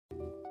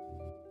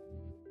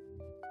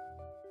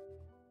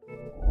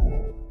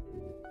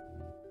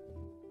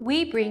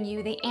We bring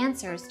you the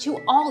answers to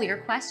all your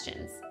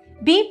questions.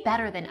 Be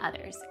better than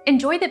others.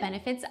 Enjoy the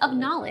benefits of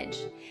knowledge.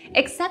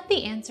 Accept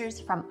the answers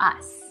from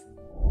us.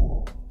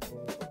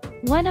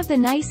 One of the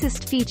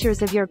nicest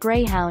features of your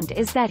Greyhound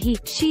is that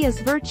she is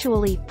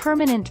virtually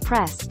permanent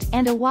pressed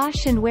and a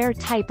wash and wear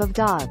type of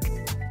dog.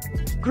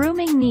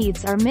 Grooming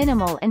needs are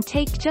minimal and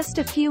take just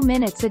a few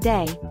minutes a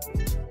day.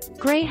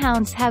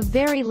 Greyhounds have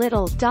very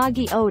little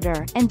doggy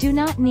odor and do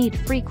not need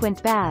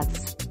frequent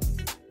baths.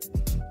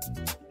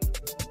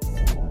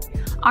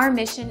 Our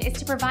mission is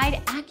to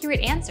provide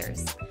accurate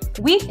answers.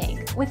 We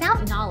think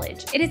without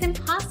knowledge, it is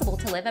impossible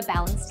to live a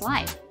balanced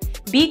life.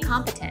 Be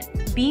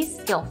competent, be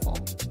skillful.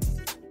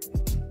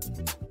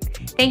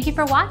 Thank you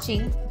for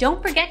watching.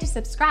 Don't forget to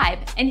subscribe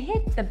and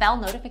hit the bell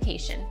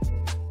notification.